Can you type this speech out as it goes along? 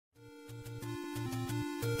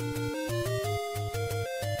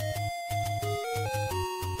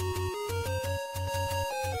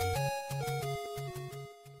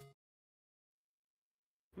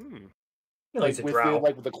No, he's a drow.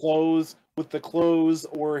 with the clothes,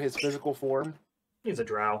 or his physical form? He's a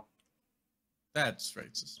drow. That's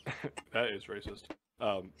racist. That is racist.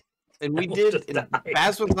 And we We'll did. just And die.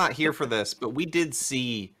 Baz was not here for this, but we did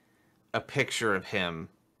see a picture of him,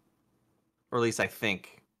 or at least I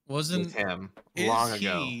think Wasn't with him long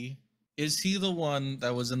ago. Is he the one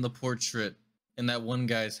that was in the portrait in that one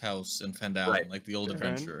guy's house in Fandalen, Right. like the old Aaron?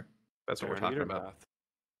 adventurer? That's what we're Aaron, talking eat or about. math?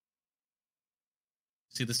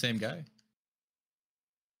 Is he the same guy?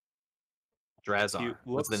 Drazar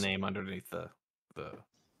was the looks- name underneath the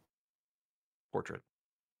portrait.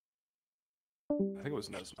 I think it was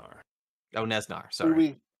Nesnar. Oh, Nesnar. Who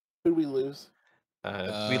Sorry. did we lose?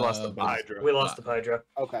 We lost the but- Hydra. We lost the Hydra.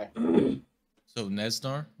 Okay. So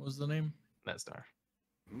Nesnar was the name? Nesnar.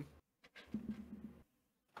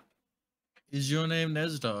 Is your name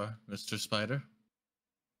Nesdar, Mr. Spider?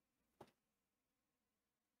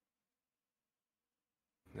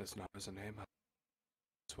 Nesnar is a name I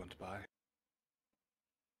just went by.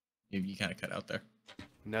 You kind of cut out there.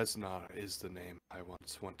 Nesnar is the name I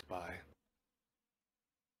once went by.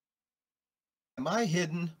 Am I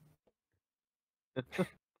hidden?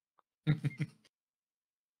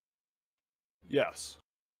 Yes.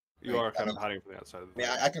 You Right, are kind I of mean- hiding from the outside of I the mean,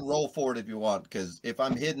 I can roll for it if you want, because if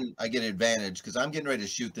I'm hidden, I get an advantage, because I'm getting ready to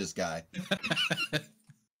shoot this guy.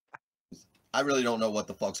 I really don't know what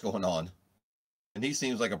the fuck's going on. And he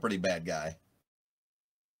seems like a pretty bad guy.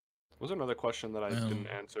 Was there another question that I didn't Um,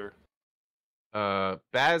 answer?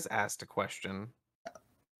 Baz asked a question.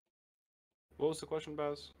 What was the question,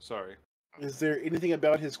 Baz? Sorry. Is there anything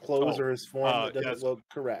about his clothes Oh, or his form that doesn't yes. look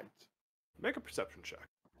correct? Make a perception check.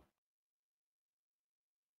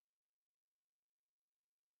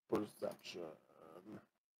 Perception.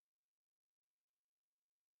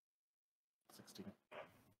 16.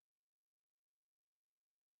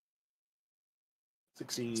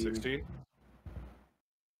 16. 16.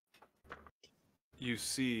 You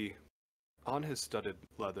see, on his studded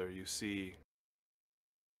leather, you see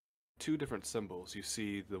two different symbols. You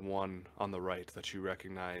see the one on the right that you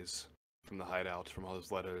recognize from the hideout, from all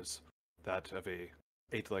his letters, that of a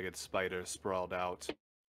eight-legged spider sprawled out.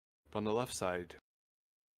 But on the left side,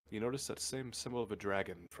 you notice that same symbol of a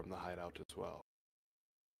dragon from the hideout as well.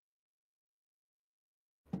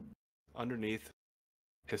 Underneath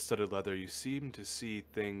his studded leather, you seem to see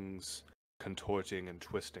things contorting and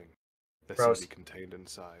twisting that seem Gross. to be contained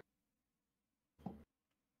inside.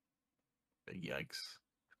 Yikes.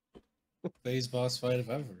 Phase boss fight if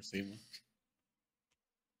I've ever seen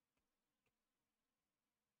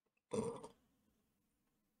one.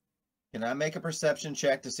 Can I make a perception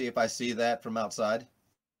check to see if I see that from outside?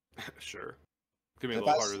 Sure. Give me a If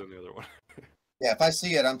little I harder s- than the other one. Yeah, if I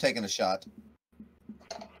see it, I'm taking a shot.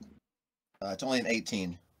 It's only an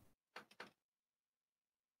 18.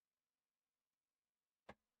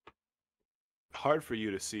 Hard for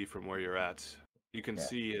you to see from where you're at. You can Yeah.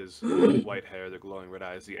 see his white hair, the glowing red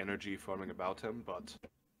eyes, the energy forming about him, but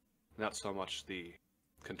not so much the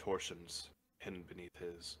contortions hidden beneath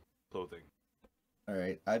his clothing. All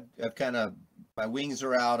right, I've kind of, my wings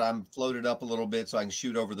are out. I'm floated up a little bit so I can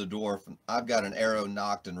shoot over the dwarf. I've got an arrow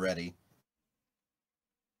knocked and ready.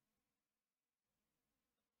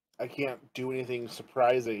 I can't do anything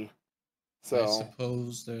surprising. I So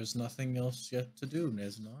suppose there's nothing else yet to do,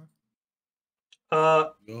 Nesnar.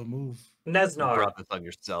 Your move. You Nesnar, brought this on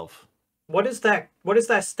yourself. what is that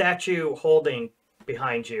statue holding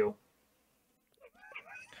behind you?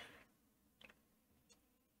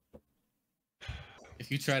 If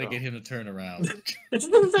you try to get him to turn around, This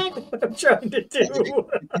is exactly what I'm trying to do.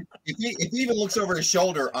 If he even looks over his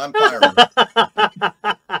shoulder, I'm firing.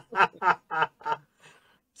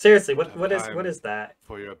 Seriously, Have what time is that?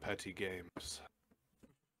 For your petty games.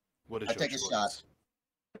 What is I your take a choice? shot.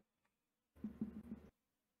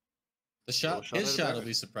 the shot, shot his at shot will advantage.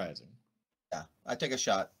 be surprising. Yeah, I take a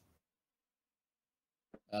shot.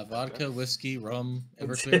 Vodka, whiskey, rum,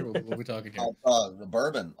 Everclear. What are we talking here? The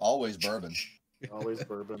bourbon, always bourbon. always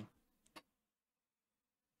bourbon.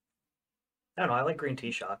 I don't know. I like green tea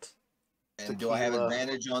shots. And do I have Tequila.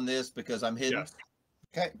 advantage on this because I'm hidden? Yes.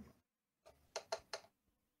 Okay.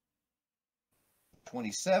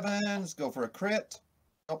 27. Let's go for a crit.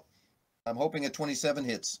 Oh, I'm hoping a 27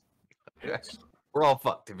 hits. Yes. We're all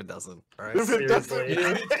fucked if it doesn't. All right. Seriously.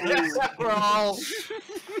 We're all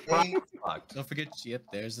 8, fucked. Don't forget, yep,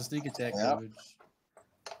 there's the sneak attack Yeah. damage.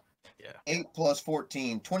 8 plus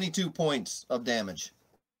 14, 22 points of damage.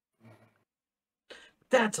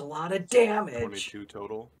 That's a lot of damage. 22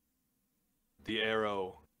 total. The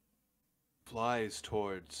arrow flies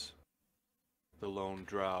towards the lone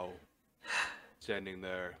drow standing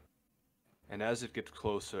there. And as it gets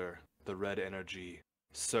closer, the red energy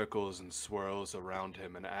circles and swirls around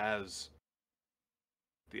him, and as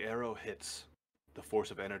the arrow hits the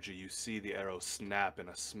force of energy, you see the arrow snap in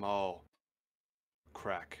a small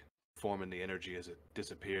crack form in the energy as it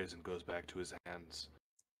disappears and goes back to his hands.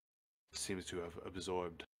 Seems to have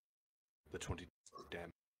absorbed the 20 damage.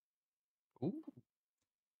 Ooh.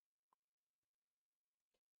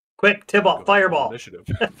 Quick, Tibalt, Go fireball. Initiative.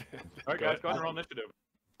 All right, guys, go ahead and roll initiative.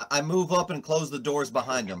 I move up and close the doors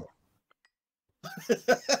behind him.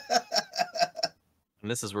 And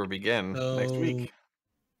this is where we begin next week.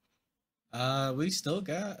 We still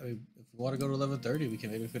got. I mean, if we want to go to 11:30, we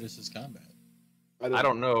can maybe finish this combat. I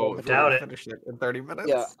don't know if we're Doubt gonna it. finish it in 30 minutes.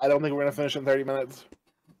 Yeah, I don't think we're gonna finish in 30 minutes.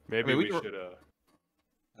 Maybe I mean, we should.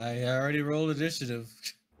 I already rolled initiative.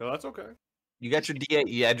 No, that's okay. You got your D8.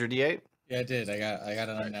 You had your D8. Yeah, I did. I got an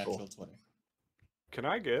Alright, unnatural cool. 20. Can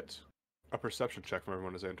I get a perception check from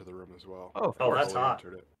everyone as they enter the room as well? Oh, of Oh, course. that's Before we hot.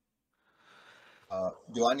 entered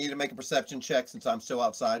it. Do I need to make a perception check since I'm still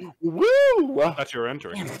outside? Woo! That's your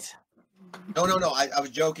entering. Damn it. No. I was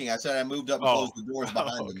joking. I said I moved up and Oh. closed the doors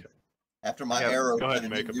behind Okay. him. After my Yeah, arrow. Go ahead kinda and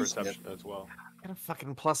make a didn't do shit. perception as well. I got a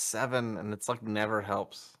fucking +7, and it's like never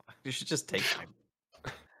helps. You should just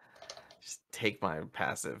take my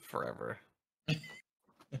passive forever.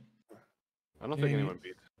 I don't think Yeah. anyone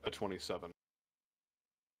beat a 27.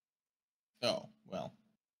 Oh well.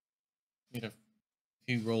 I mean, if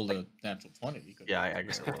he rolled a natural 20, he could. Yeah, I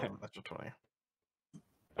guess I rolled a natural 20.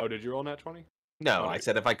 Oh, did you roll nat 20? No, Oh, I no.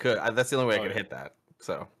 said if I could. That's the only way I Oh, could yeah. hit that.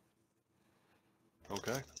 So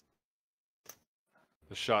Okay.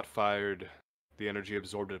 The shot fired, the energy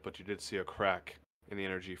absorbed it, but you did see a crack in the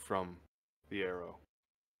energy from the arrow.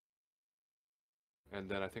 And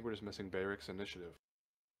then I think we're just missing Barrick's initiative.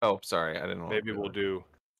 oh, sorry, I didn't know. Maybe we'll do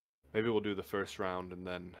the first round and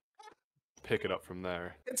then pick it up from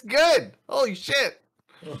there. It's good. Holy shit!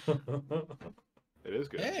 It is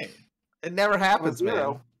good. Hey, It never happens, man.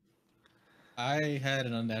 Zero. I had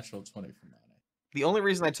an unnatural 20 from Mana. The only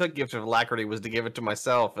reason I took Gift of Alacrity was to give it to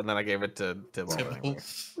myself, and then I gave it to Tibble. Anyway.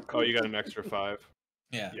 Oh, you got an extra 5?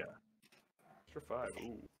 Yeah. Yeah. Extra 5.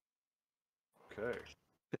 Ooh. Okay.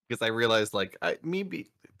 Because I realized, like,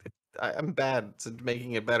 I'm bad, so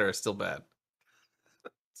making it better is still bad.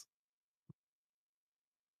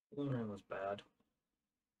 That was bad.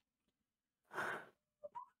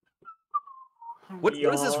 What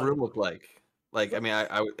does this Yawn. room look like? Like, I mean,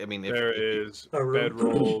 I mean, if, There if you- is A room.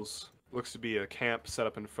 bedrolls. Looks to be a camp set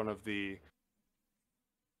up in front of the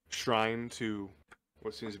shrine to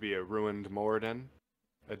what seems to be a ruined Moradin.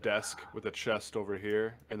 A desk with a chest over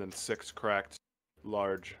here, and then 6 cracked,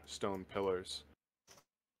 large stone pillars.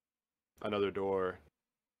 Another door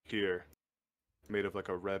here, made of like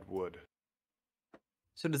a red wood.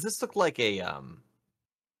 So does this look like a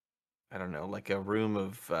I don't know, like a room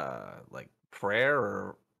of like prayer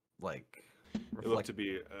or like It looked to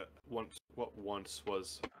be what once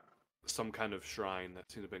was some kind of shrine that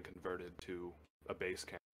seemed to have been converted to a base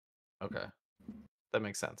camp. Okay. That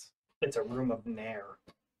makes sense. It's a room of Nair.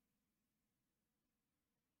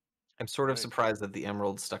 I'm sort of Right. surprised that the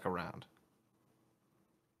emerald stuck around.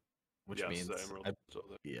 Which Yes, means the emerald. So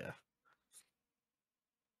yeah.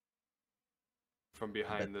 from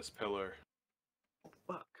behind this pillar,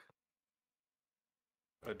 Fuck.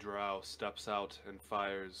 a drow steps out and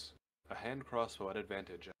fires a hand crossbow at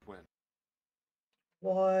advantage at win.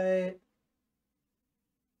 What?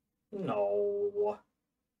 No.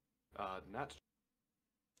 Nat.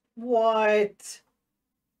 What?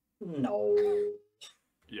 No.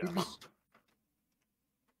 Yes.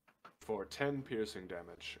 For 10 piercing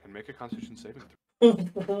damage, and make a Constitution saving throw.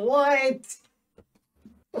 What?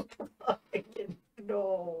 Fucking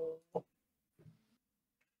no.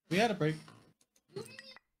 We had a break.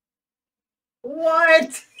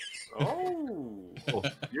 What? Oh,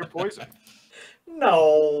 you're poisoned.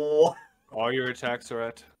 No. All your attacks are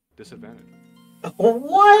at disadvantage.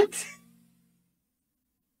 What?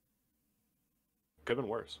 Could have been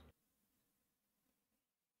worse.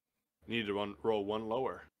 You need to roll 1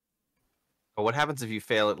 lower. But what happens if you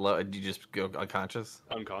fail it low? Do you just go unconscious?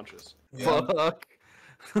 Unconscious. Yeah. Fuck.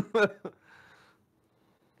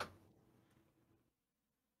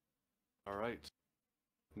 All right.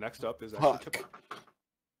 Next up is actually Fuck. Tipper.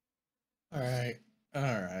 All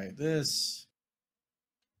right. This.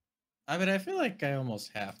 I mean, I feel like I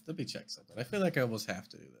almost have. Let me check something. I feel like I almost have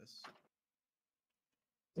to do this.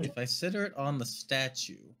 If I center it on the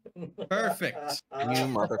statue, perfect. You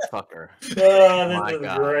motherfucker. Oh, My this is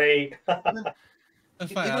God. great.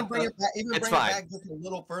 If I, Even bring it back. Even It's bring fine. it back just a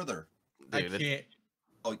little further. I Dude, can't.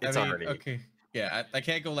 Oh, It's I mean, already- okay. Yeah, I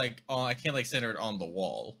can't go like on. I can't like center it on the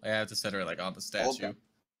wall. I have to center it like on the statue. Okay.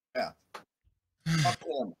 Fuck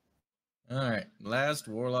him. All right, last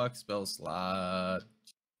warlock spell slot.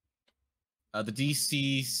 The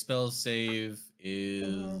DC spell save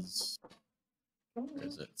is where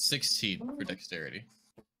is it? 16 for dexterity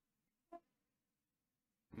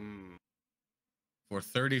Hmm. for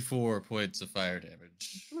 34 points of fire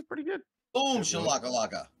damage, Pretty good. Boom, It shalaka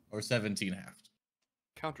laka. or 17 halved.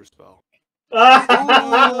 Counterspell.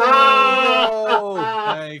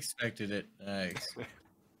 I expected it.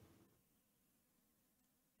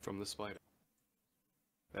 From the spider.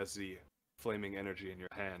 As the flaming energy in your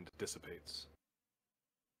hand dissipates.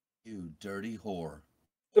 You dirty whore.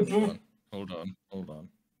 Hold on.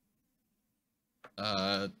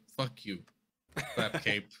 Fuck you. Clap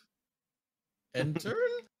cape. End turn?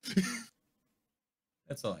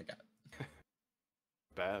 That's all I got.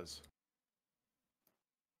 Baz.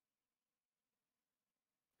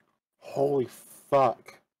 Holy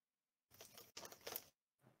fuck.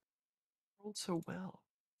 Rolled so well.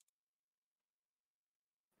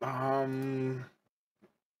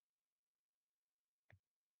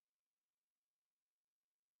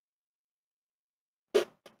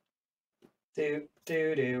 Do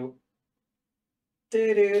do do.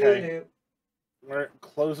 Okay. We're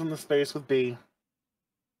closing the space with B,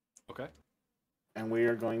 Okay. and we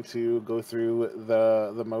are going to go through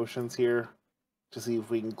the motions here to see if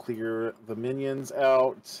we can clear the minions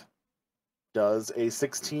out. Does a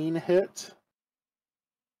 16 hit?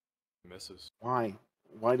 Misses. Why?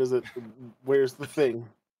 Why does it? Where's the thing?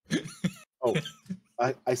 Oh,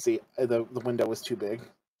 I see. The window was too big.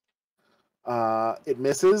 It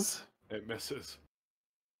misses. It misses.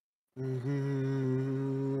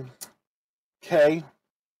 Okay.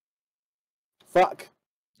 Fuck.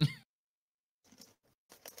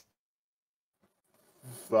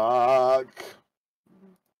 Fuck.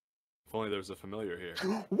 If only there was a familiar here.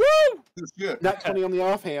 Woo! That's good. Not 20 on the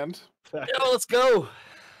offhand. Yo, let's go.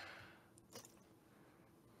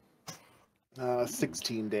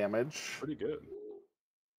 16 damage. Pretty good.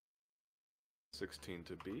 16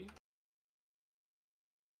 to B.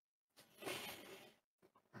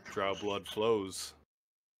 Drow blood flows,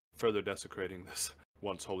 further desecrating this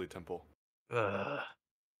once holy temple. Ugh. At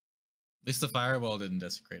least the fireball didn't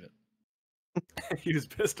desecrate it. He was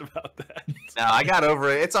pissed about that. No, I got over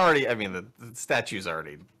it. It's already, I mean, the statue's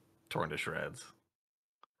already torn to shreds.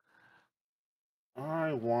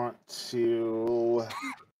 I want to...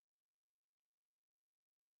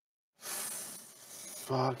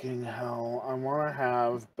 Fucking hell. I want to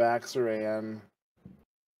have Baxaran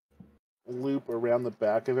loop around the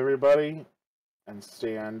back of everybody and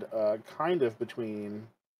stand kind of between...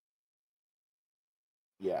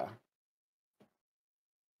 Yeah.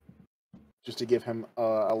 Just to give him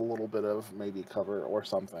a little bit of maybe cover or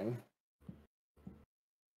something.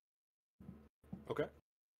 Okay.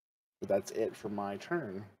 But that's it for my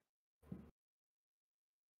turn.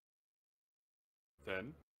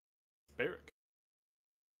 Then, Beric.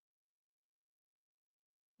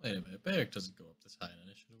 Wait a minute, Beric doesn't go up this high in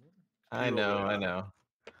initiative order. I You're know, aware. I know.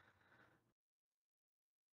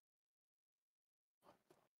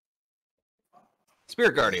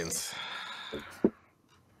 Spirit Guardians.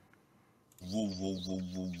 Woo, woo, woo,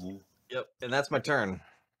 woo, woo. Yep, and that's my turn.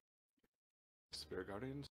 Spirit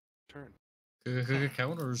Guardians, turn.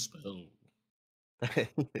 Counter spell.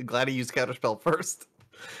 Glad he used Counterspell first.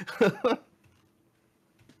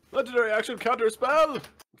 Legendary action counter spell!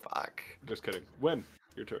 Fuck. Just kidding. Win.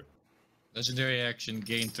 Your turn. Legendary action,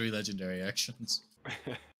 gain 3 legendary actions.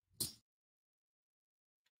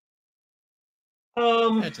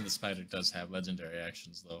 Imagine the spider does have legendary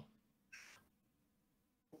actions, though.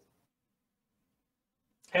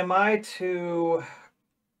 Am I to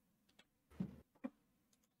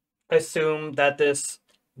assume that this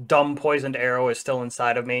dumb poisoned arrow is still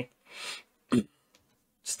inside of me?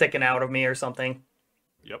 Sticking out of me or something?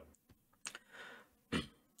 Yep.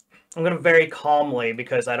 I'm going to very calmly,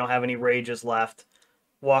 because I don't have any rages left,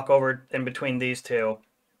 walk over in between these two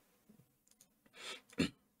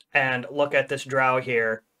and look at this drow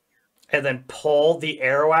here, and then pull the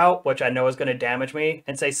arrow out, which I know is going to damage me,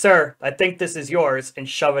 and say, "Sir, I think this is yours," and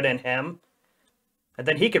shove it in him. And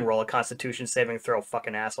then he can roll a Constitution saving throw,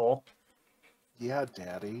 fucking asshole. Yeah,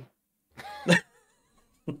 daddy.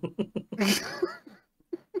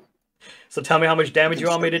 So tell me how much damage you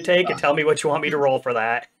want me to take, and tell me what you want me to roll for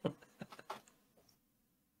that.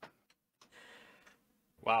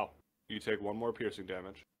 Wow. You take 1 more piercing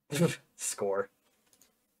damage. Score.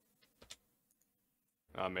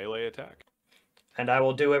 Melee attack. And I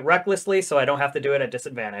will do it recklessly, so I don't have to do it at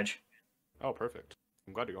disadvantage. Oh, perfect.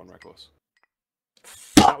 I'm glad you're going reckless.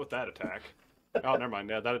 Not with that attack. Oh, never mind.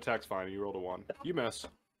 Yeah, that attack's fine. You rolled a 1. You miss.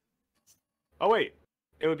 Oh wait,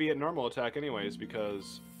 it would be a normal attack anyways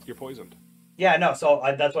because you're poisoned. Yeah, no. So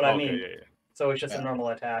that's what I Okay, mean. yeah. So it's just a Yeah. normal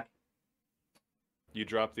attack. You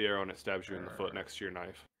drop the arrow and it stabs you in the foot next to your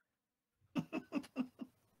knife.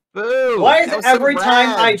 Boo! Why is That it was so every time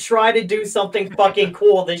I rad. try to do something fucking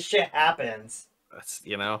cool, this shit happens? That's,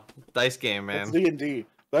 dice game, man. That's D&D.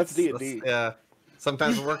 That's D&D. Yeah.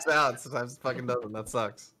 Sometimes it works out, sometimes it fucking doesn't. That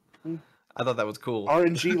sucks. I thought that was cool.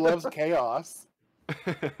 RNG loves chaos.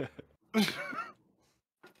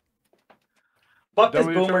 Fuck this Done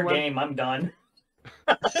with your boomer turn, Wes? game. I'm done.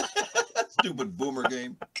 Stupid boomer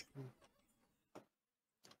game.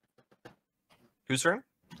 Whose turn?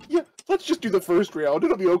 Yeah, let's just do the first round.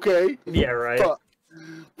 It'll be okay. Yeah, right. Fuck.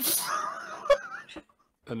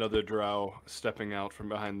 Another drow stepping out from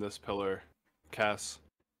behind this pillar. Cass.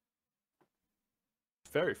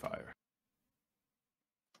 Fairy fire.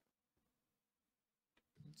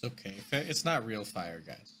 It's okay. It's not real fire,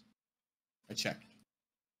 guys. I checked.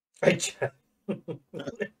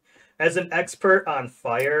 As an expert on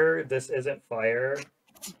fire, this isn't fire.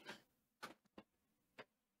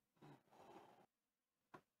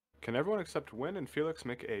 Can everyone except Wynn and Felix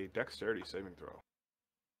make a dexterity saving throw?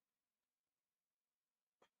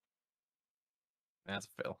 That's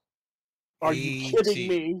a fail. Are you kidding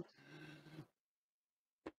me?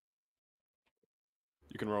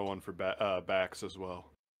 You can roll one for backs as well.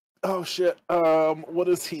 Oh shit. What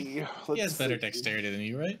is he? He Let's has better see. dexterity than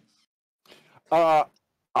you, right?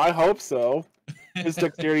 I hope so. His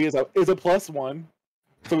dexterity is a +1.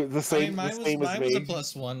 So the same, mine the was, same as mine me.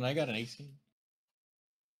 was a +1, and I got an 18.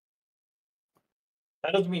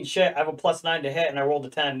 That doesn't mean shit. I have a +9 to hit, and I rolled a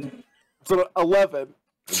 10. So 11.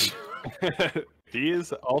 He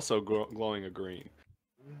is also glowing a green.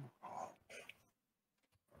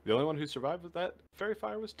 The only one who survived with that fairy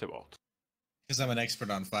fire was Tybalt. Because I'm an expert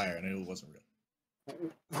on fire, and I knew it wasn't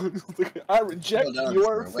real. I reject Well done,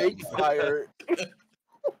 your sir. fake fire.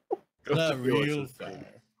 Not Felix real is green.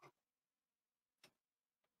 fire.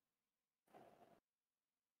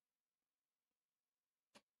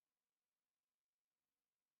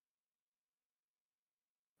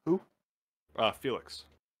 Felix.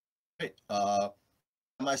 Wait, am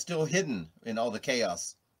I still hidden in all the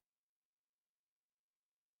chaos?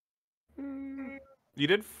 You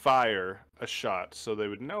did fire a shot, so they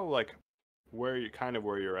would know like where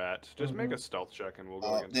you're at. Just make a stealth check, and we'll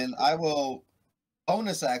go against. Then I will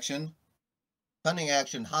bonus action, cunning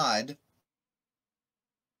action, hide.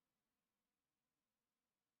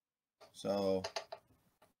 So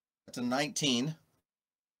that's a 19.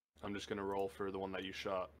 I'm just gonna roll for the one that you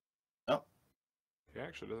shot. Oh. He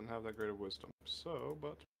actually doesn't have that great of wisdom,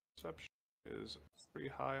 but perception is pretty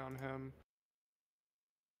high on him.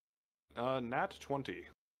 Nat 20. I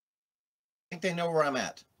think they know where I'm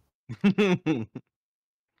at.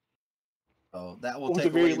 So that will Or at take the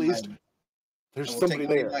very away least, my, there's that will somebody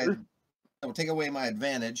take away there. that will take away my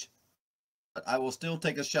advantage. But I will still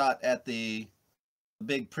take a shot at the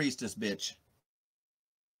big priestess bitch.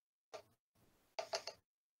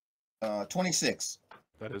 26.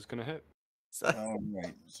 That is gonna hit. All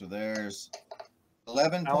right. So there's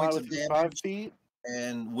 11 Ally points of within damage, 5 feet.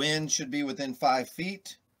 and wind should be within 5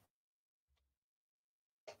 feet.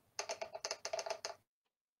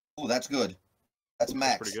 Oh, that's good. That's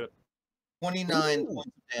max. Pretty good. 29 Ooh.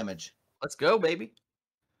 points of damage. Let's go, baby.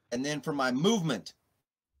 And then for my movement,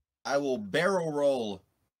 I will barrel roll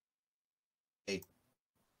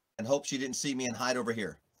and hope she didn't see me and hide over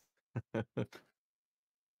here.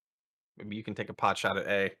 Maybe you can take a pot shot at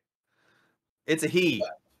A. It's a he.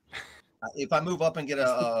 If I move up and get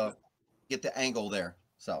a get the angle there.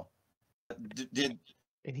 So did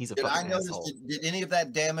And he's a I fucking notice asshole. did any of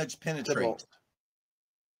that damage penetrate? Tybalt.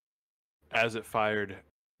 As it fired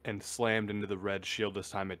and slammed into the red shield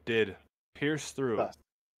this time, it did pierce through, Yes.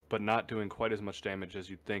 but not doing quite as much damage as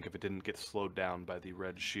you'd think if it didn't get slowed down by the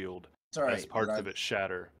red shield It's all right. as parts of it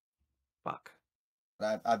shatter. Fuck.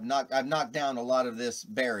 I've knocked down a lot of this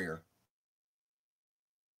barrier.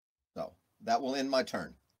 So that will end my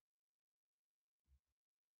turn.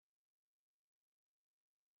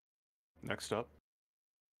 Next up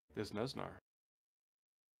is Nesnar.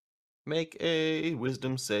 Make a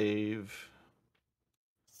wisdom save.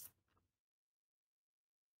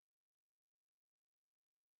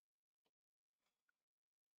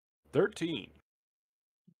 $13.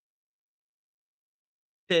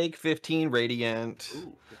 Take 15 radiant.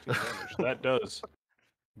 Ooh, 15 damage. That does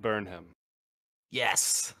burn him.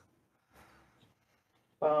 Yes.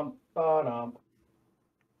 Ba-dum.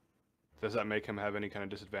 Does that make him have any kind of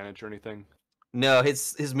disadvantage or anything? No,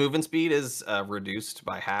 his movement speed is reduced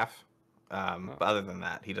by half. But other than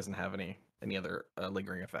that, he doesn't have any other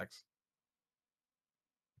lingering effects.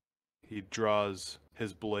 He draws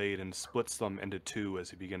his blade and splits them into two as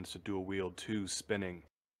he begins to dual wield two spinning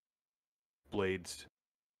blades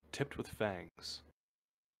tipped with fangs.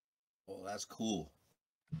 Oh, that's cool.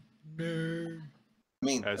 Nerd. I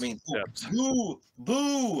mean, Steps boo,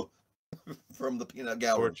 boo, from the peanut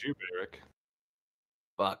gallery. towards you, Barrick.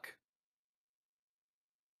 Fuck.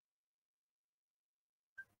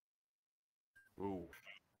 Ooh.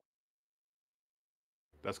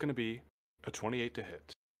 That's going to be a 28 to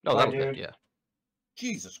hit. No, Bye, that'll hit, dude. yeah.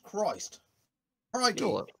 Jesus Christ. Crikey.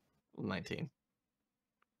 You'll 19.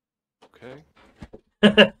 Okay.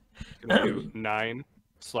 Gonna do 9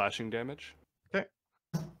 slashing damage. Okay.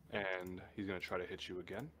 And he's gonna try to hit you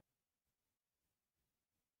again.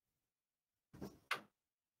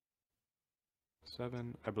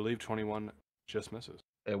 Seven, I believe 21 just misses.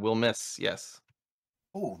 It will miss, yes.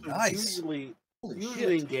 Oh, So nice. Usually Holy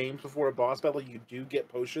in shit. games before a boss battle, you do get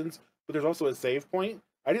potions, but there's also a save point.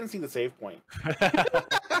 I didn't see the save point.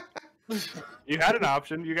 You had an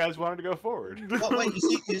option. You guys wanted to go forward. Oh, wait,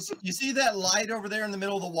 you see that light over there in the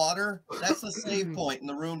middle of the water? That's the save point in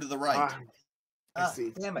the room to the right. I see.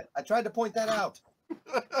 Damn it. I tried to point that out.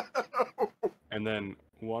 And then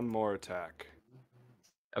one more attack.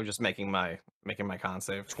 I was just making my con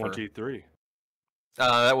save. 23.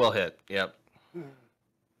 That will hit. Yep.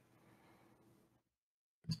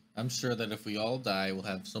 I'm sure that if we all die, we'll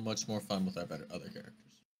have so much more fun with our other characters.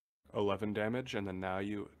 11 damage, and then now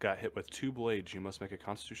you got hit with 2 blades. You must make a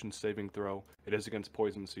Constitution saving throw. It is against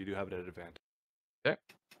poison, so you do have it at advantage. Okay.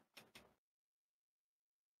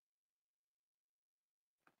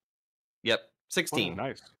 Yep. 16. Oh,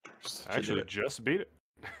 nice. Actually, just beat it.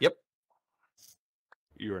 Yep.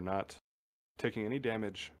 You are not taking any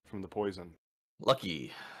damage from the poison,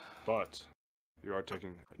 Lucky. but you are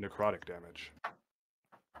taking necrotic damage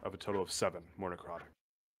of a total of 7 more necrotic.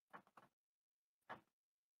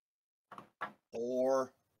 4.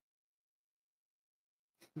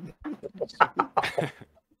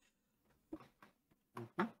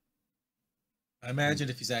 I imagine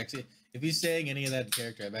if he's saying any of that in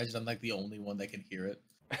character, I imagine I'm like the only one that can hear it.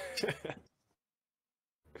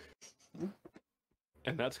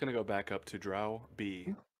 And that's going to go back up to Drow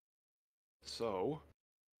B. So,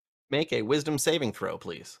 Make a wisdom saving throw,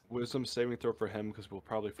 please. wisdom saving throw for him, because we'll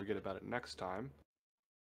probably forget about it next time.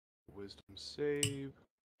 Wisdom save.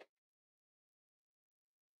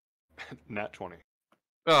 Nat 20.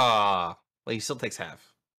 Ah, well, he still takes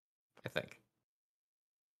half, I think.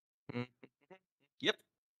 Yep.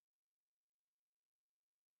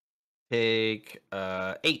 Take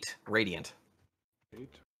 8 radiant. 8.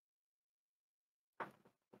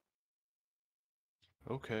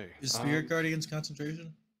 Okay. Is Spirit Guardian's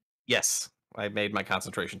concentration? Yes, I made my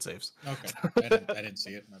concentration saves. Okay, I didn't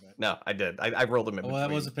see it. My bad. No, I did. I rolled them in Well, I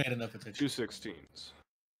between. wasn't paying enough attention. 2 16s.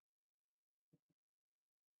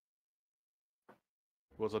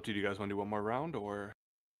 Well, it's up to you. Do you guys want to do one more round or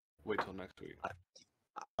wait till next week?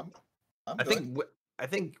 I'm I good.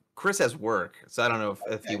 think Chris has work, so I don't know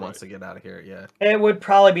if he Okay. wants to get out of here. Yeah, It would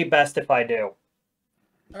probably be best if I do.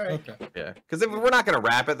 All right. Okay. yeah. Because if we're not going to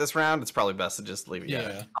wrap it this round, it's probably best to just leave it.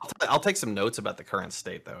 Yeah. I'll take some notes about the current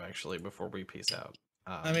state though, actually, before we peace out.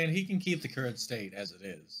 I mean, he can keep the current state as it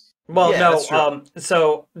is. Well, Yeah, no. that's true.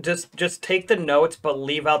 So just take the notes, but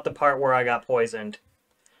leave out the part where I got poisoned,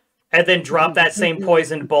 and then drop that same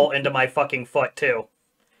poisoned bolt into my fucking foot too.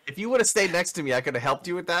 if you would have stayed next to me, I could have helped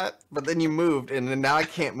you with that. But then you moved, and then now I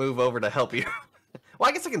can't move over to help you. Well,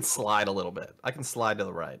 I guess I can slide a little bit. I can slide to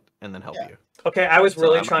the right and then help Yeah. you. Okay, I was So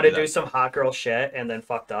really I'm trying gonna to do do that. some hot girl shit and then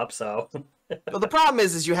fucked up. So Well, the problem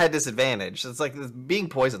is you had disadvantage. It's like being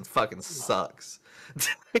poisoned fucking sucks.